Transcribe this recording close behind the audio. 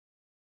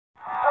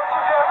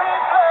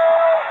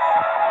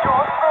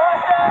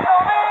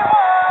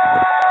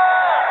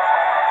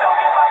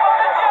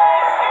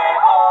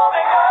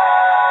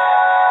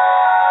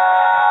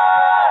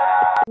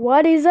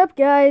What is up,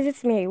 guys?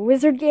 It's me,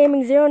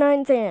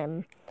 WizardGaming09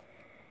 Sam.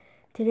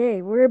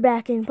 Today, we're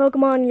back in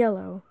Pokemon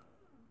Yellow,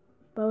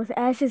 but with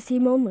Ash's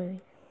team only.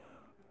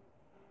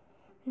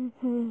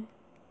 And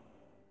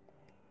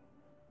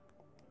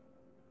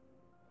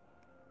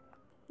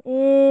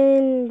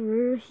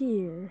we're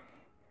here.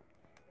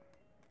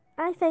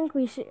 I think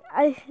we should...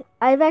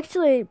 I've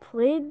actually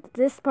played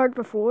this part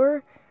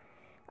before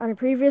on a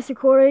previous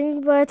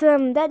recording, but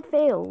that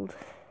failed.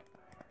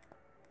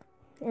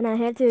 And I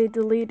had to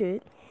delete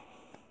it.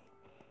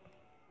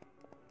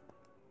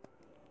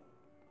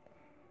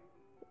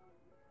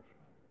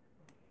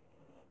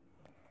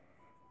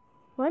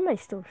 Why am I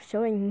still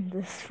showing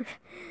this?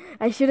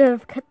 I should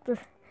have cut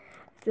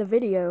the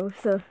video,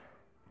 so...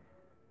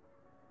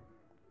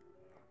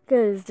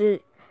 Because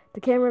the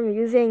camera I'm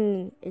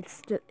using,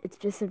 it's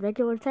just a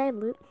regular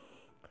tablet.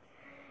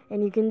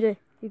 And you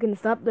can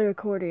stop the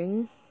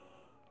recording,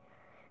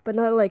 but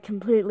not like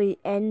completely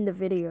end the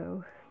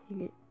video.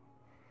 You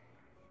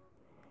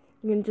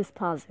can just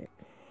pause it.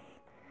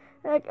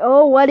 Like,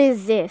 oh, what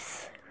is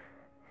this?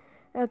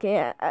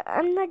 Okay,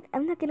 I'm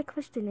not gonna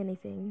question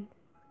anything.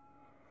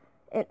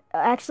 And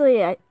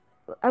actually, I'm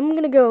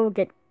gonna go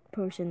get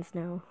potions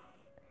now.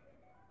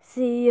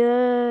 See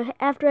ya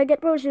after I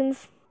get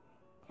potions.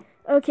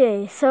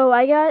 Okay, so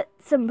I got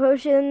some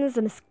potions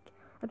and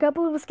a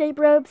couple of escape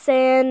ropes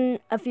and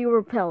a few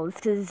repels,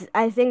 because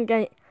I think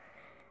I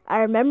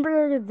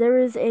remember there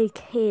is a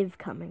cave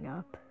coming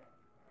up.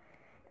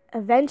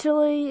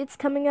 Eventually it's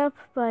coming up,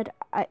 but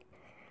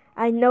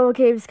I know a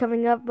cave's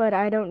coming up, but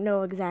I don't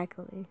know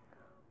exactly.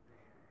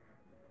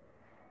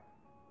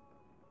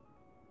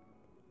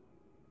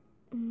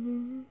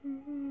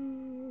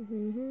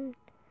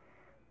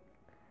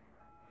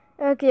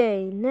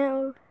 Okay,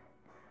 now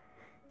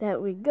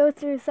that we go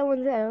through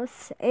someone's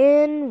house,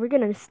 and we're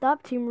gonna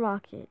stop Team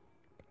Rocket.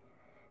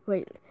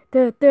 Wait.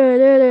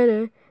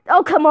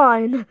 Oh, come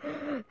on!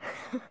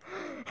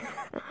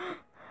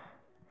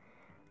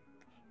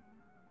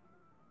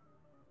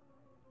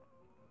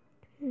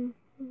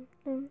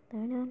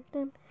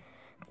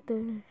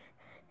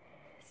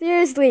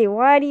 Seriously,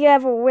 why do you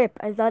have a whip?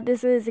 I thought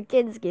this was a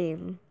kid's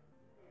game.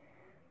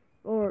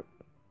 Or,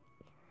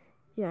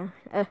 yeah,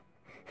 I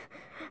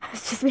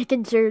was just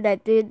making sure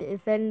that did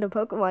offend the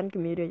Pokemon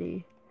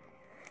community.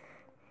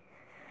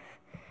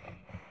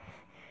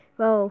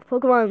 Well,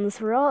 Pokemon's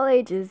for all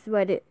ages,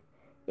 but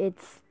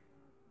it's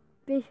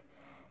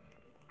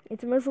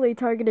mostly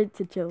targeted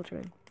to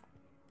children.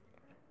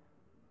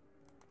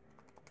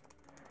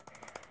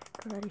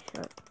 Karate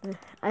shot.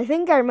 I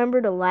think I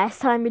remember the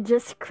last time it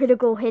just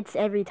critical hits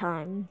every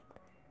time.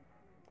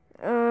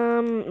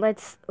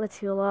 Let's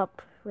heal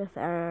up with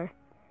our...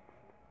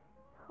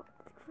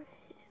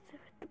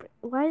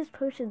 Why is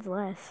potions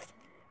last?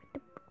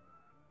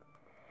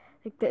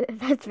 Like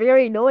that's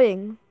very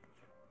annoying.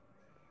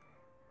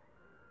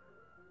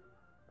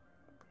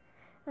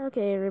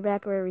 Okay, we're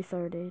back where we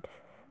started.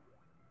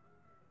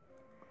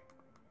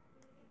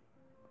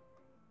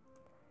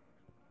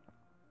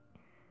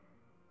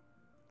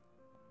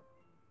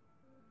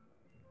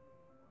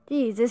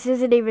 Geez, this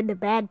isn't even the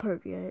bad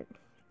part yet.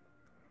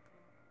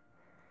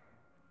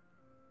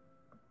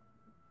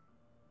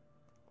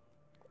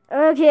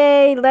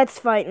 Okay, let's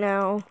fight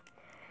now.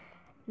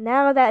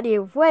 Now that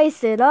you've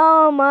wasted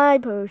all my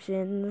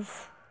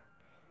potions.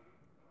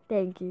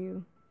 Thank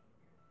you.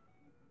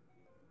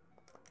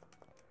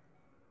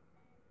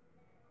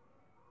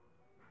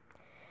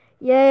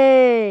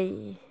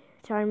 Yay!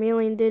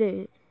 Vermillion did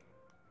it.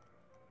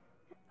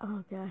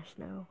 Oh gosh,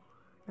 no.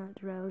 Not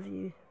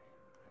drowsy.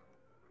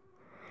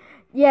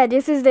 Yeah,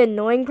 this is the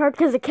annoying part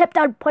because it kept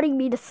on putting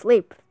me to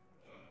sleep.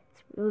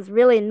 It was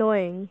really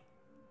annoying.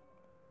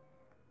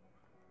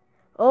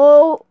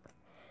 Oh,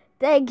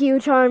 thank you,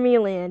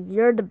 Vermillion.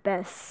 You're the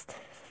best.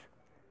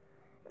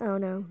 Oh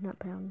no, not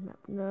pound.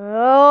 No.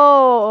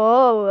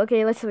 Oh,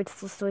 okay. Let's switch.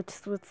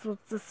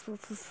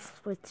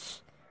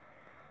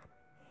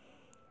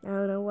 I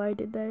don't know why I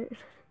did that,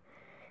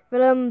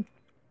 but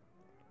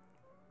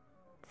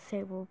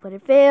disable. But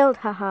it failed.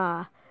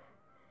 Haha.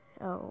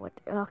 Oh, what?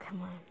 Oh,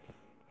 come on.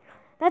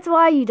 That's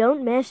why you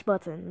don't mash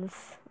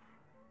buttons.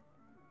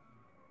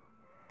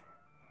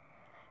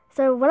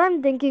 So what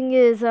I'm thinking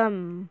is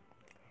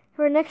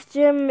for next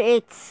gym,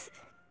 it's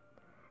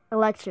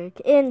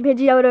electric. And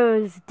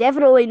Pidgeotto's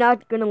definitely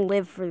not gonna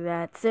live for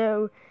that.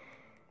 So,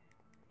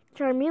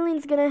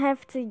 Vermillion's gonna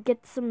have to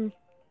get some,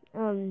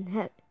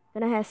 gonna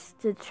has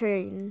to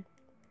train.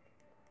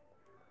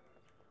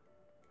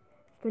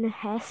 Gonna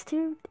has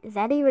to? Is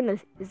that even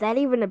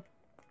a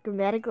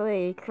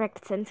grammatically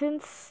correct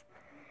sentence?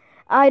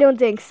 I don't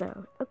think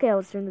so. Okay,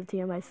 let's turn the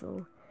tea on my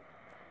soul.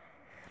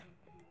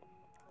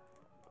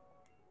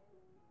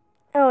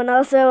 Oh, and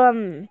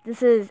also,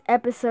 this is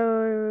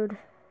episode...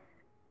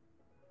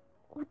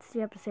 What's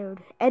the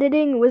episode?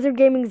 Editing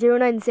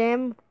WizardGaming09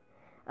 Sam.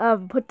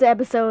 Put the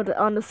episode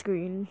on the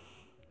screen.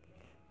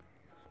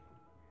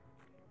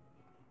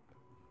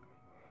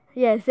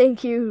 Yeah,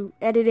 thank you,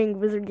 Editing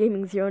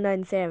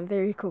WizardGaming09 Sam.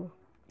 Very cool.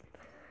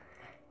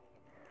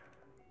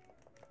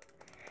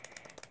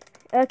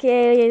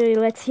 Okay,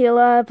 let's heal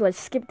up. Let's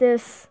skip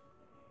this.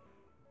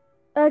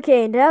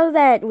 Okay, now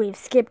that we've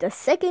skipped a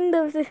second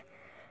of the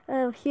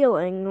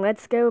healing,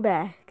 let's go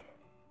back.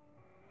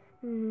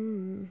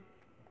 Man,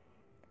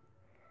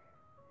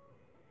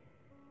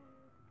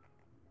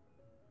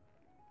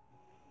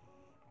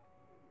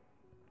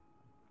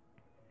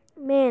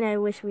 I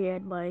wish we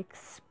had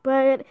bikes.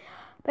 But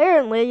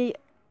apparently,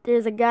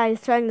 there's a guy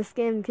who's trying to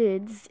scam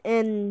kids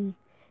and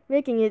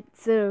making it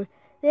so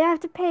they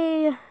have to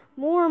pay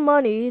more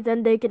money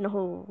than they can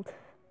hold.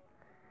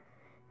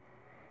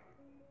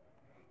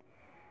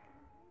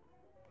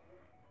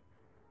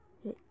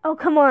 Oh,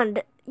 come on.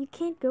 You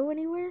can't go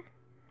anywhere?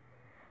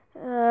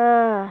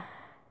 Why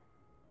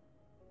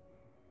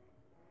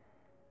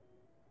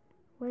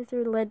is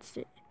there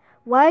ledge?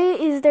 Why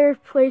is there a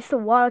place to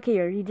walk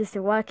here? You just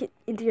walk it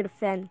into the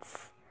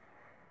fence.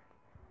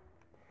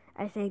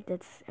 I think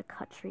that's a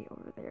cut tree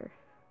over there.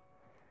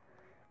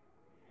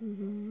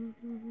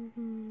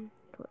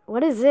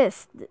 What is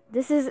this?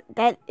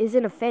 That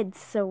isn't a fence,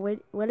 so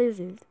what is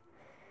it?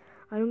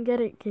 I don't get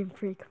it, Game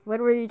Freak. What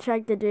were you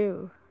trying to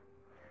do?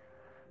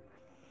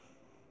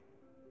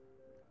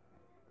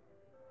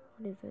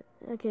 What is it?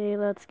 Okay,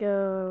 let's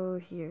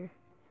go here.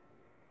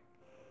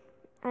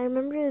 I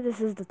remember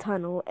this is the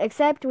tunnel,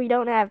 except we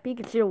don't have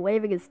Pikachu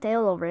waving his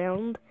tail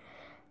around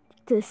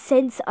to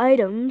sense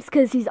items,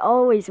 because he's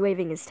always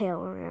waving his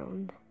tail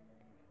around.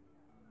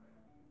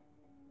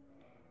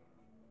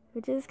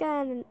 Which is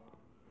kind of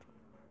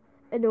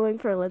annoying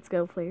for a Let's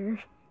Go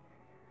player.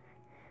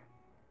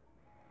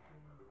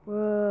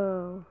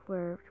 Whoa,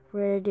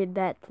 where did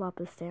that plop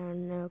us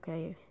down?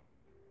 Okay.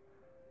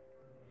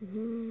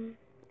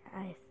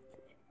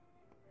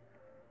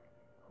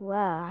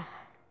 Wow.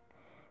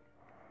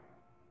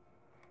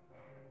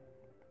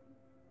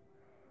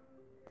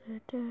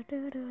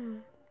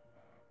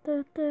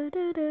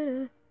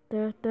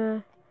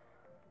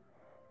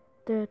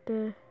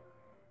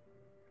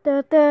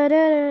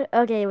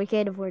 Okay, we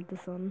can't afford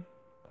this one.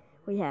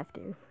 We have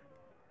to.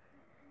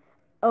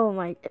 Oh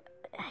my,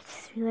 I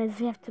just realized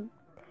we have to,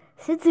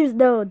 since there's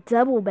no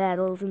double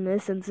battles in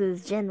this, since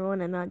it's Gen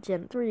 1 and not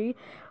Gen 3,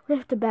 we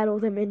have to battle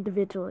them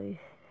individually.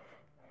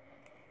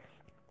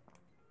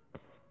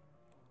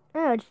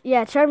 Oh,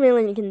 yeah,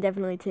 Charmeleon can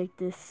definitely take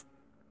this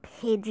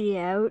Pidgey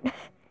out.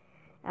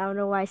 I don't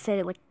know why I said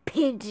it like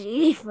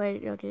Pidgey,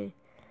 but okay.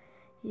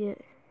 Yeah.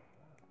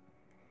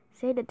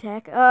 Same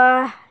attack.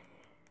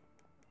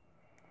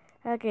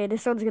 Okay,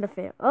 this one's gonna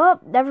fail. Oh,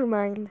 never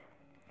mind.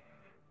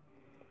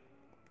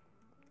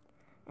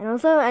 And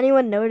also,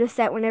 anyone notice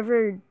that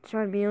whenever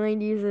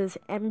Charmeleon uses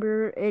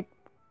Ember, it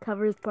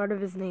covers part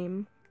of his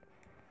name?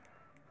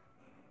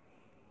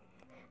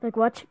 Like,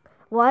 watch,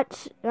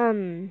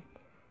 Charmeleon's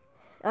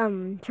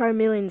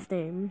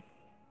name.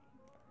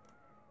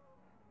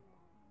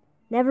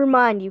 Never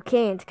mind, you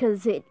can't,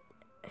 cause it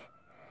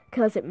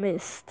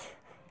missed.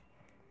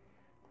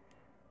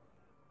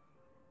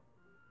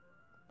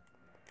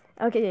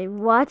 Okay,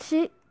 watch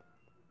it.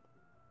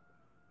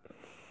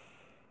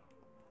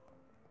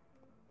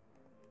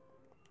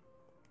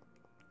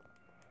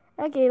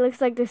 Okay, looks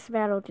like this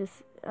battle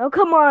just... Oh,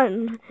 come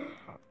on!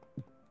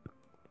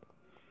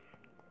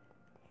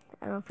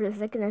 I don't know, for a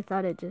second I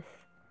thought it just...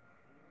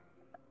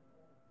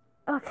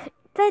 Okay,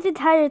 that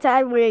entire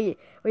time we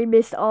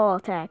missed all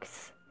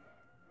attacks.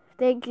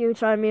 Thank you,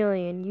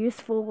 Charmeleon.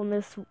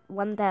 Usefulness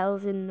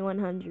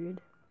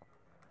 1100.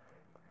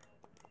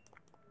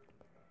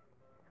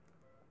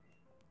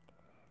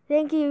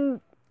 Thank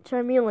you,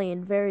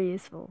 Charmeleon. Very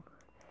useful.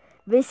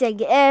 Missing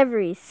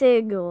every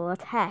single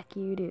attack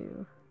you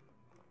do.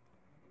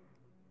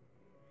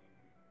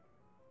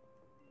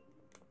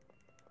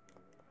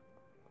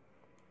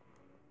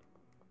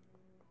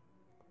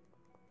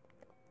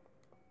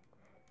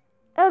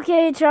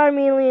 Okay,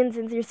 Charmeleon,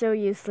 since you're so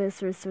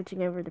useless, we're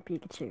switching over to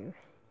Pikachu.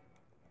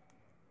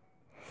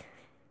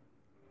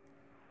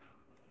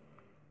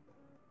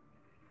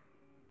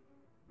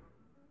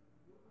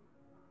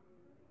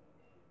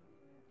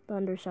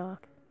 Thundershock.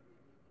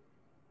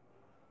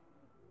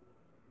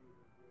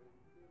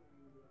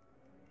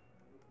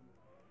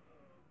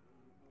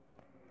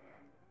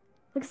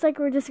 Looks like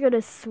we're just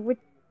gonna switch.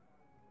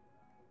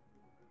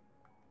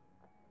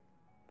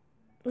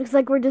 Looks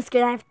like we're just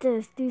gonna have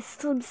to do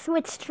some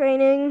Switch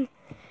training.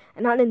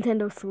 And not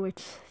Nintendo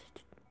Switch.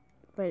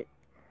 But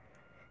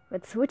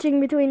switching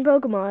between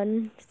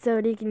Pokemon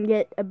so they can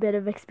get a bit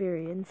of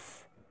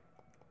experience.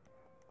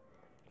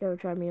 Go,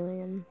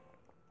 Charmeleon.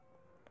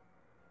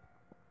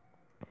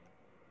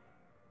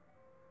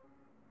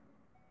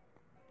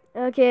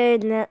 Okay,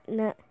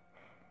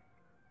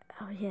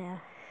 oh yeah.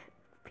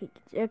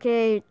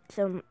 Okay,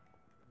 some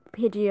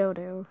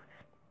Pidgeotto.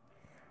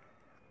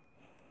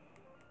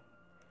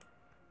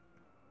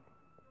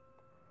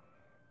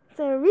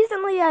 So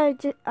recently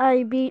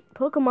I beat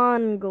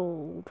Pokemon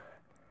Gold.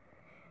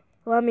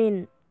 Well, I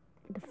mean,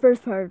 the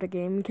first part of the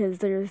game, because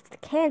there's the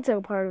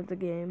Kanto part of the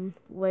game,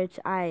 which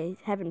I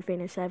haven't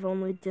finished. I've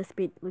only just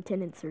beat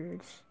Lieutenant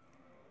Surge.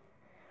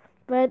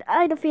 But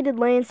I defeated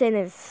Lance and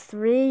his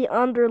 3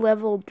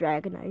 under-leveled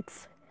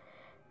Dragonites.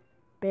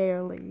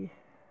 Barely.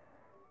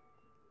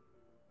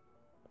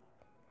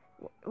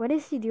 What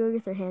is she doing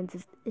with her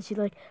hands? Is she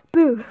like,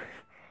 boo?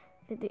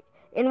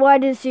 And why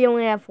does she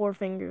only have 4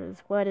 fingers?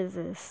 What is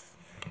this?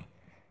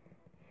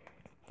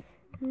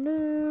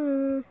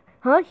 No.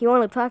 Huh? You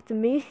want to talk to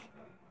me?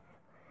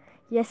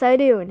 Yes, I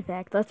do, in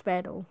fact. Let's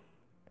battle.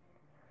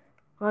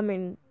 I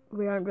mean,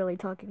 we aren't really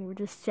talking. We're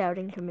just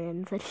shouting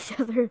commands at each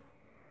other.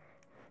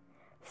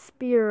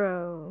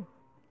 Spiro.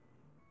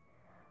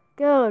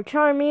 Go,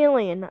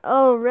 Charmeleon.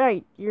 Oh,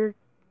 right. You're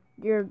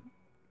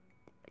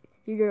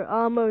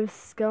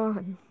almost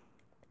gone.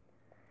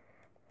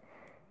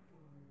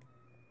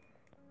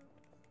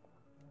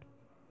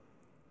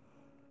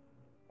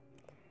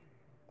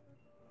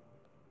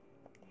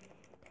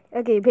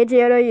 Okay,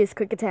 Pidgeotto, use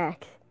quick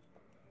attack.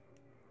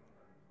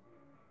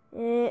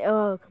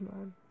 Oh, come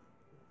on.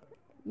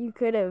 You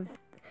could have.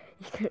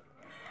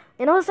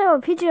 And also,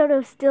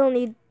 Pidgeotto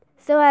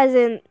still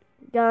hasn't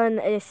done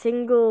a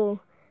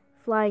single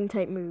flying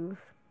type move.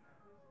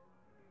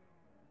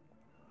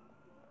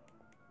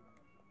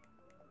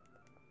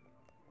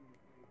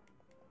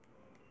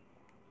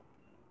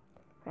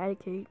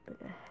 Eradicate.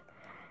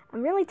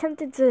 I'm really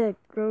tempted to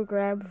go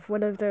grab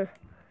one of the.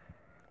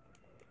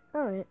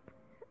 Alright.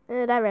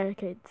 That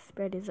Eradicate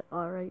spread is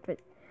alright, but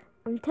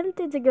I'm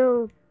tempted to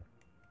go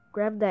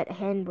grab that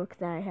handbook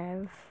that I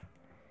have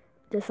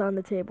just on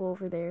the table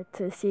over there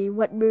to see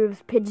what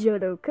moves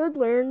Pidgeotto could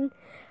learn,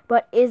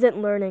 but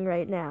isn't learning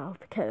right now,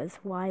 because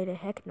why the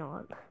heck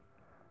not?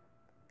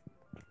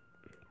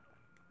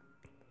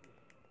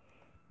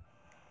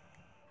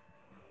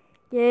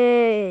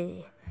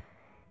 Yay!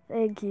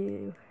 Thank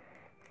you.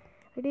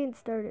 I didn't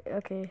start it.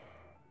 Okay.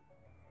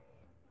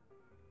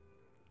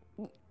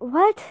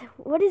 What?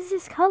 What is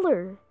this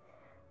color?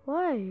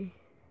 Why?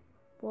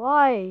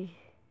 Why?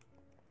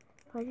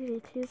 Why did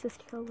they choose this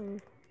color?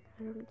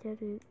 I don't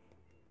get it.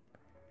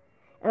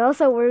 And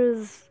also,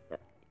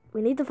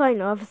 we need to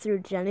find Officer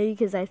Jenny,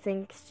 because I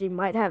think she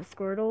might have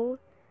Squirtle.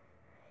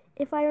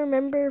 If I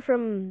remember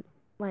from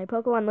my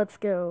Pokemon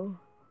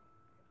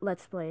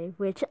Let's Play,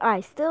 which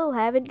I still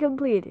haven't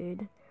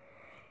completed.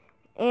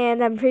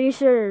 And I'm pretty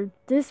sure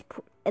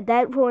at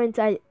that point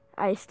I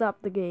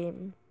stopped the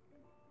game.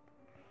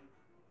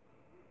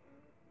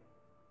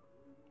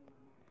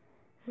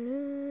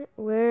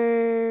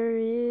 Where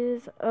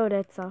is... Oh,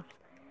 that's off.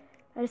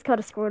 I just caught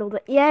a Squirtle.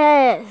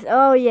 Yes!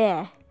 Oh,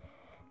 yeah.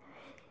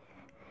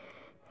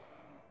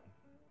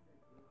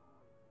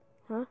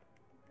 Huh?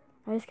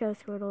 I just got a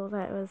Squirtle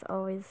that was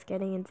always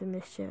getting into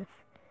mischief.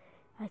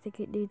 I think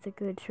it needs a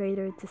good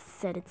trainer to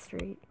set it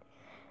straight.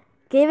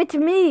 Gave it to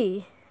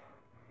me!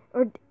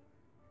 Or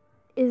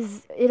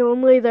is it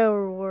only the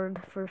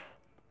reward for...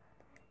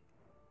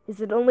 Is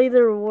it only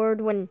the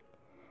reward when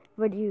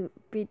you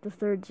beat the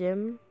 3rd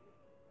gym?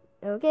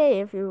 Okay,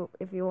 if you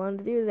want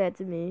to do that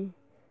to me.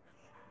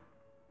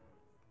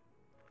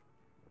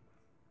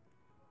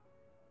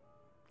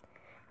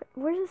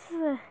 Where's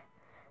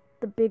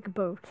the big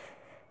boat?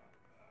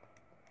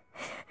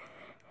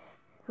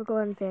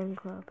 Pokemon Fan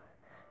Club.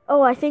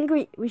 Oh, I think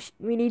we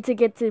need to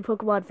get to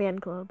Pokemon Fan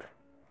Club.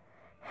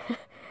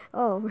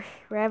 Oh,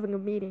 we're having a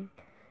meeting.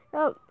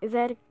 Oh, is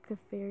that a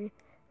fairy?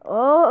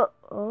 Oh.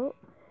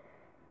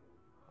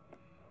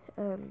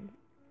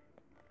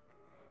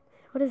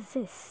 What is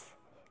this?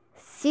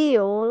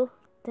 Seal?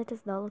 That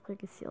does not look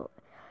like a seal.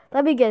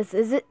 Let me guess.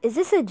 Is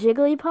this a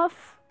Jigglypuff?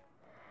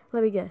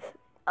 Let me guess.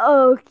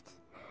 Oh,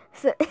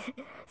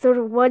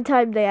 so one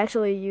time they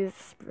actually used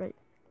Sprite.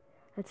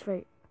 That's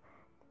right.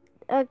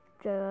 I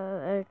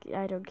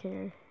don't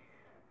care.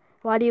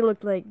 Why do you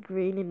look like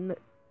green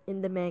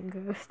in the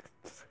mango?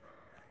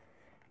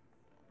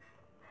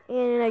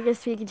 And I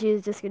guess Pikachu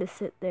is just gonna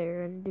sit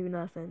there and do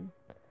nothing.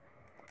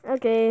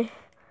 Okay.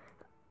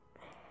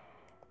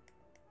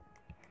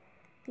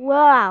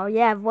 Wow,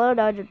 yeah,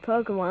 100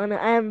 Pokemon.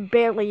 I'm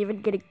barely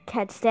even gonna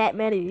catch that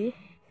many.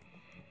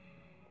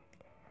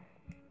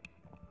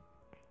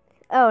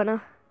 Oh,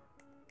 no.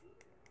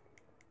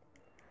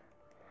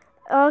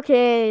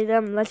 Okay,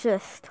 let's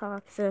just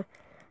talk. So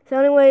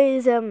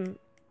anyways,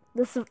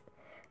 this is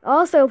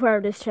also part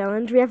of this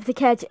challenge. We have to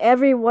catch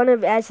every one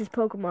of Ash's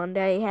Pokemon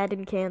that he had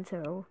in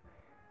Kanto.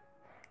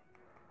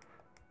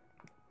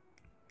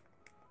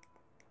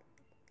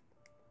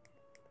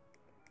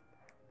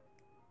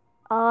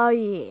 Oh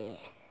yeah,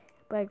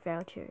 bike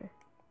voucher.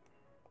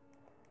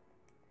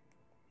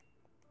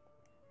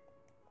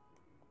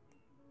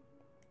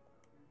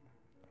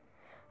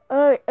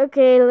 Alright,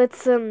 okay,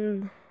 let's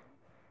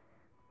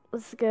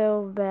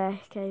go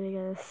back, I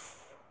guess.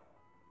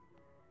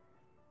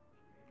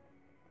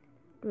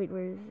 Wait,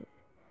 where is it?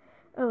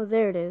 Oh,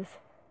 there it is.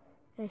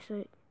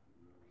 Actually,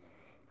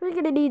 we're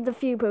gonna need the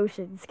few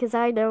potions, because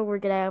I know we're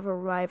gonna have a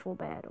rival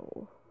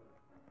battle.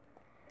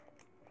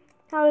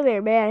 How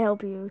there, may I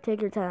help you?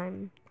 Take your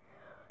time.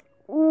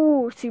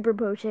 Ooh, super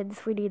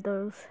potions. We need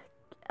those.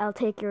 I'll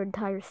take your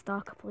entire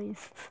stock,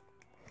 please.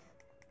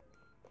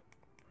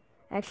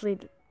 Actually,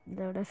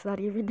 no, that's not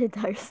even the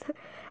entire stock.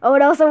 Oh,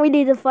 and also we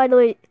need to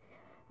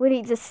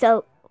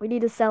sell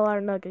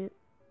our nugget.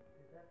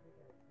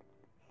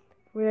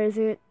 Where is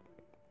it?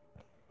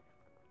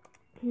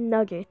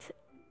 Nugget.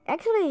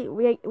 Actually,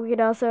 we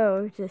could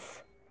also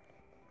just.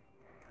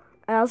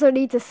 I also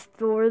need to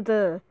store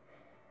the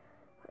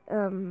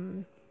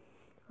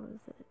what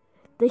is it?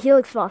 The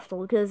Helix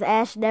fossil, because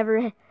Ash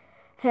never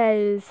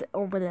has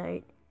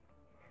Omanite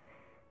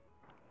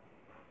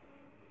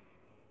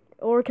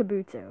or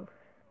Kabuto.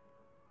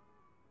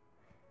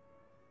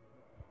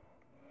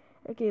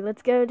 Okay,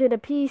 let's go to the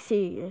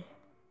PC.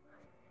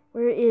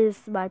 Where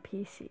is my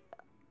PC?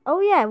 Oh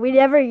yeah, we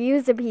never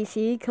used the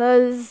PC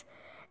because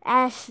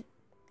Ash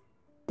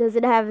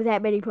doesn't have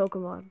that many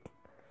Pokemon.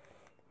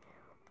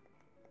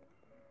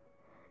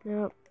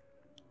 Nope.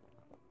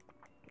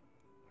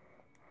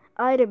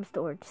 Item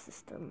storage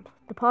system.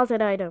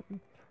 Deposit item.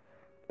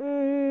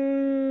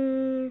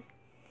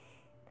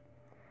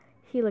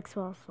 Helix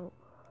fossil.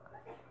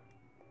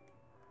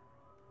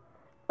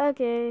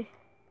 Okay.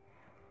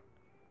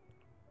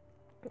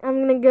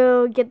 I'm gonna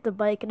go get the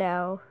bike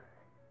now.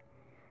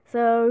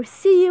 So,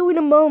 see you in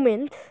a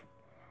moment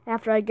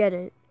after I get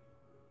it.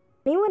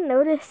 Anyone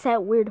notice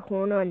that weird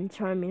horn on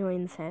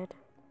Charmeleon's head?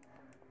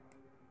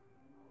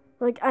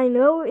 Like, I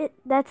know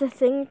that's a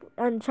thing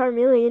on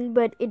Charmeleon,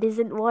 but it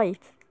isn't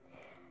white.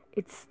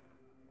 It's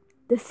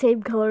the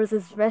same colors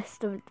as the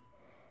rest of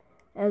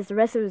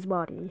his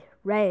body.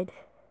 Red.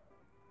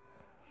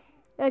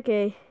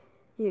 Okay,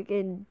 you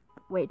can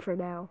wait for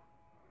now.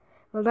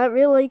 Well, not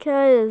really,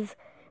 cause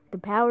the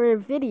power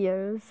of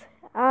videos,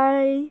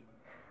 I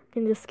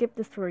can just skip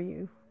this for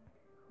you.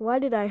 Why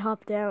did I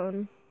hop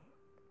down?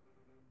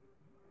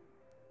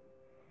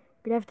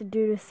 We'd have to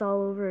do this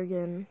all over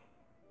again.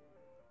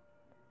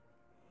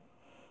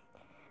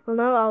 Well,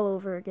 not all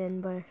over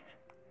again, but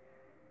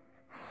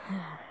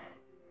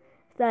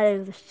that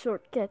is a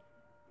shortcut.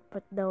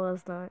 But no,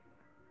 it's not.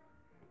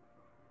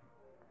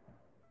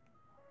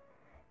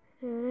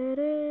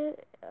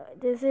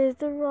 This is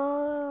the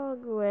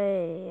wrong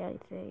way, I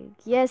think.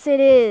 Yes, it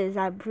is.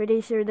 I'm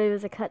pretty sure there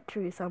was a cut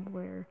through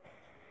somewhere.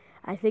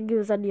 I think it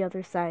was on the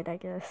other side, I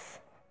guess.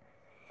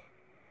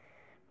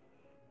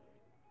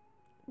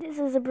 This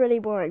is a pretty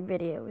boring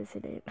video,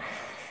 isn't it?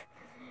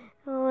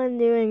 All I'm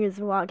doing is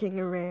walking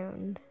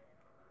around.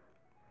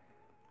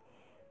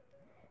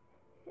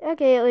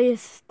 Okay, at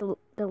least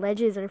the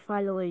ledges are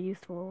finally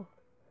useful.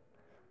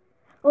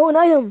 Oh, an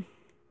item!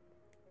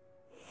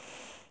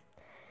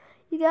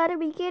 You gotta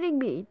be kidding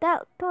me.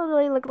 That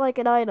totally looked like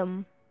an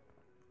item.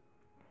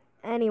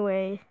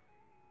 Anyway.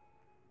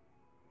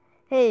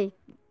 Hey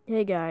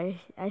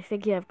guy. I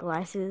think you have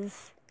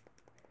glasses.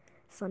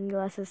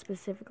 Sunglasses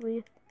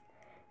specifically.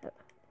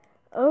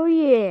 Oh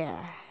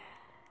yeah.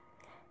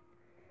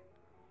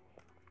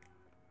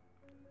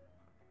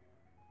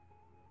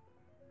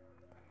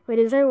 Wait,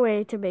 is there a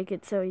way to make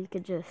it so you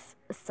could just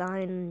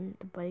assign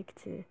the bike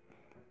to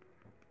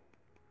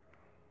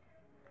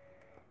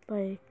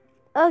bike?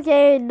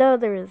 Okay, no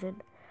there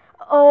isn't.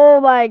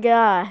 Oh my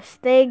gosh,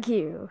 thank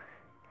you.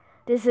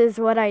 This is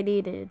what I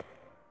needed.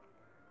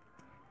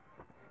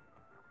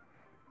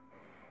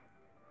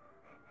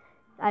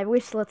 I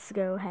wish Let's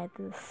Go had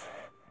this.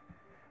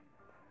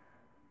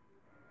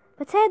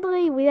 But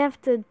sadly, we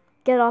have to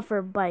get off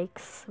our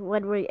bikes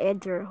when we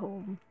enter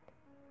home.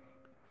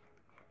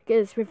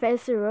 Because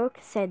Professor Oak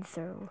said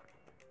so.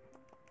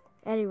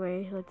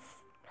 Anyway, let's...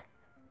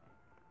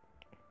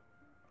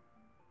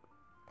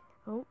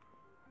 Oh.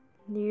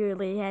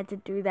 Nearly had to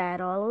do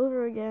that all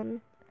over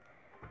again.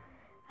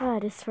 Ah,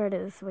 this part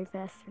is way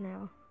faster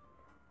now.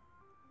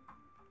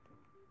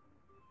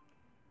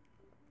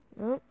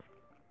 Nope.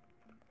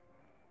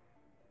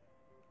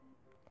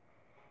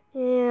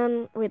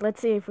 And wait,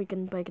 let's see if we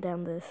can break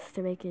down this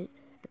to make it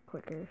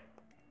quicker.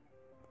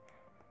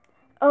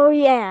 Oh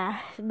yeah,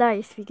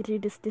 nice.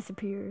 Pikachu just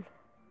disappeared.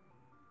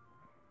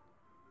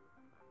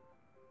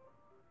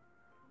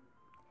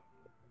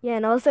 Yeah,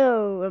 and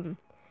also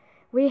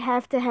we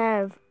have to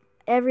have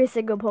every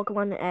single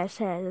Pokemon that Ash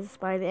has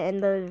by the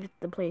end of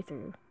the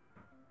playthrough.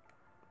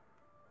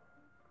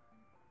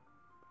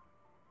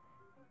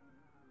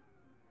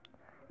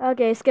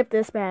 Okay, skip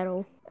this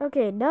battle.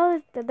 Okay,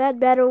 now that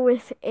battle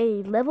with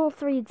a level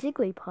 3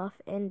 Jigglypuff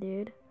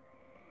ended,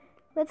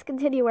 let's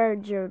continue our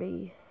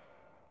journey.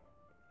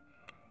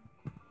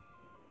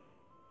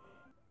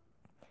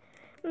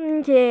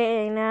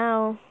 Okay,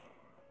 now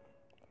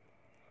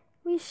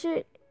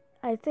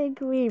I think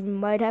we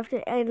might have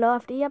to end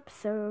off the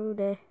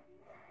episode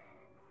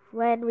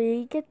when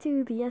we get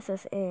to the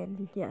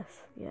SSN.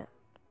 Yes, yeah.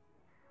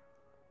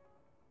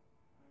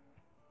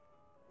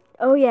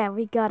 Oh yeah,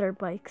 we got our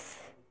bikes.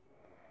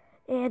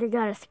 And we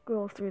gotta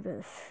scroll through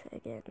this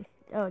again.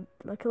 Oh,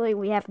 luckily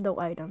we have no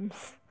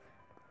items.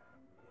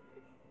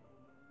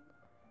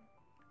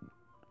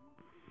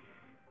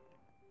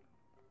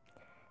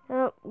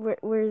 Oh,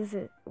 where is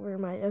it? Where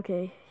am I?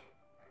 Okay.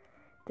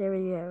 There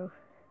we go.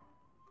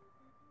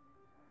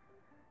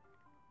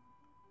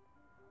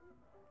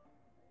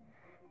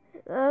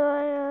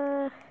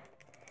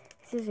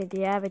 Excuse me, do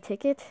you have a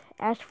ticket?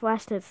 Ash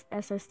flashed his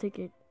SS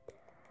ticket.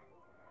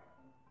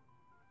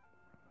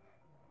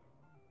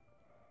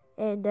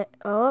 And,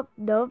 oh,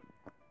 nope.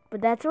 But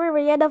that's where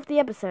we end off the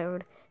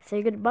episode.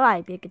 Say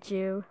goodbye,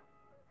 Pikachu.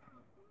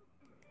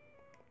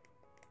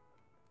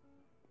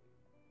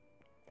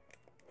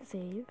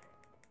 Save.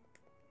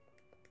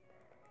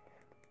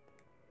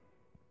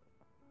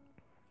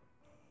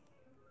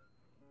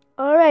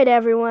 Alright,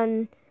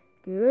 everyone.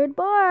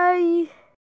 Goodbye.